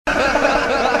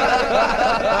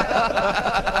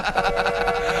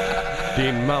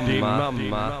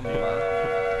Moma.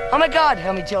 Oh my God,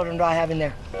 how many children do I have in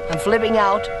there? I'm flipping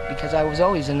out because I was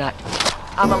always a nut.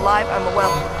 I'm alive, I'm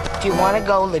well. Do you want to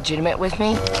go legitimate with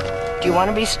me? Do you want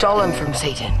to be stolen from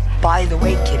Satan? By the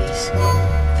way, kiddies,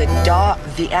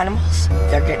 the animals,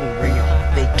 they're getting real.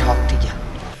 They talk to you.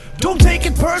 Don't take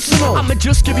it personal, I'ma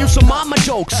just give you some mama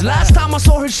jokes. Last time I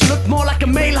saw her, she looked more like a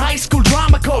male high school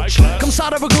drama coach. Comes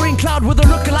out of a green cloud with a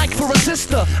look-alike for a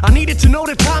sister. I needed to know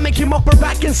the time and came up her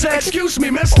back and said, "Excuse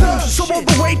me, mister." So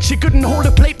overweight, she couldn't hold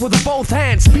a plate with her both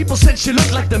hands. People said she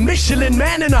looked like the Michelin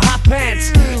man in her hot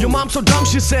pants. Your mom's so dumb,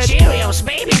 she said, "Cheerios,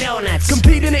 baby donuts."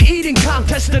 Compete in an eating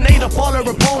contest and ate up all her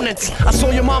opponents. I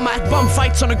saw your mama at bum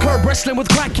fights on a curb wrestling with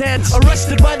crackheads.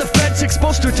 Arrested by the feds,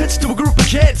 exposed her tits to a group of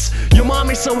kids. Your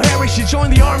mom is so she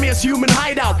joined the army as human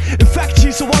hideout. In fact,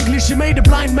 she's so ugly she made a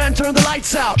blind man turn the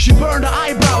lights out. She burned her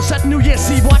eyebrows at New Year's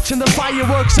Eve watching the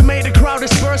fireworks and made a crowd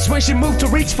disperse when she moved to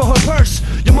reach for her purse.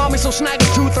 Your mom is so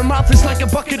snagger-toothed, her mouth is like a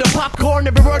bucket of popcorn.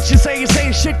 Every word she say is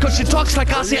saying shit cause she talks like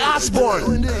Ozzy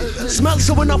Osbourne. Smells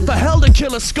so enough for hell to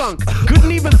kill a skunk.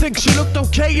 Couldn't even think she looked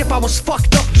okay if I was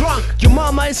fucked up drunk. Your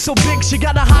mama is so big she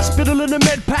got a hospital in a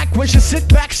med pack. When she sit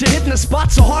back she hitting the spot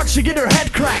so hard she get her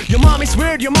head cracked. Your mommy's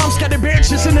weird, your mom's got a beard,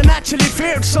 she's in a naturally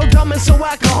feared. So dumb and so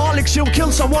alcoholic she'll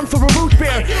kill someone for a root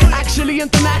beer. Actually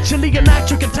internationally a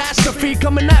natural catastrophe,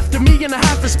 coming after me in a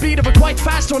half the speed of a quite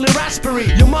fast rolling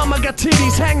raspberry. Your mama got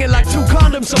titties hanging like 2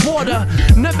 condoms of water.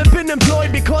 Never been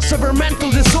employed because of her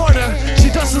mental disorder. She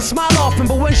doesn't smile often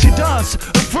but when she does,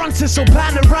 her front is so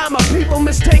panorama, people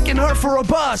mistaking her for a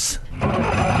bus.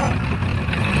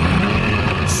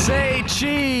 Say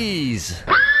cheese.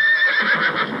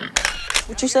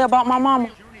 What you say about my mama?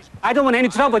 I don't want any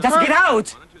trouble, just get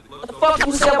out! What the fuck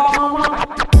you say about my mama?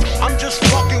 I'm just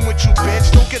fucking with you,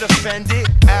 bitch, don't get offended.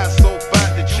 Ass so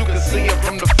fat that you can see it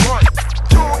from the front.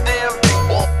 Too damn big,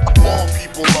 all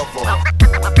people love her.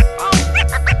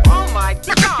 Oh my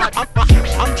God!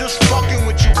 I'm just fucking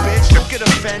with you, bitch, don't get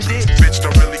offended. Bitch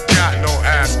don't really got no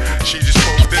ass, she just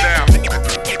posted it out.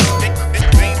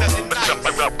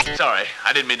 Sorry,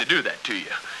 I didn't mean to do that to you.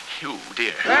 Oh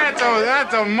dear.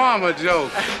 That's a mama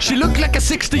joke. She looked like a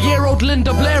 60-year-old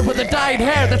Linda Blair with a dyed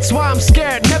hair. That's why I'm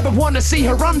scared, never wanna see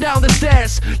her run down the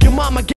stairs. Your mama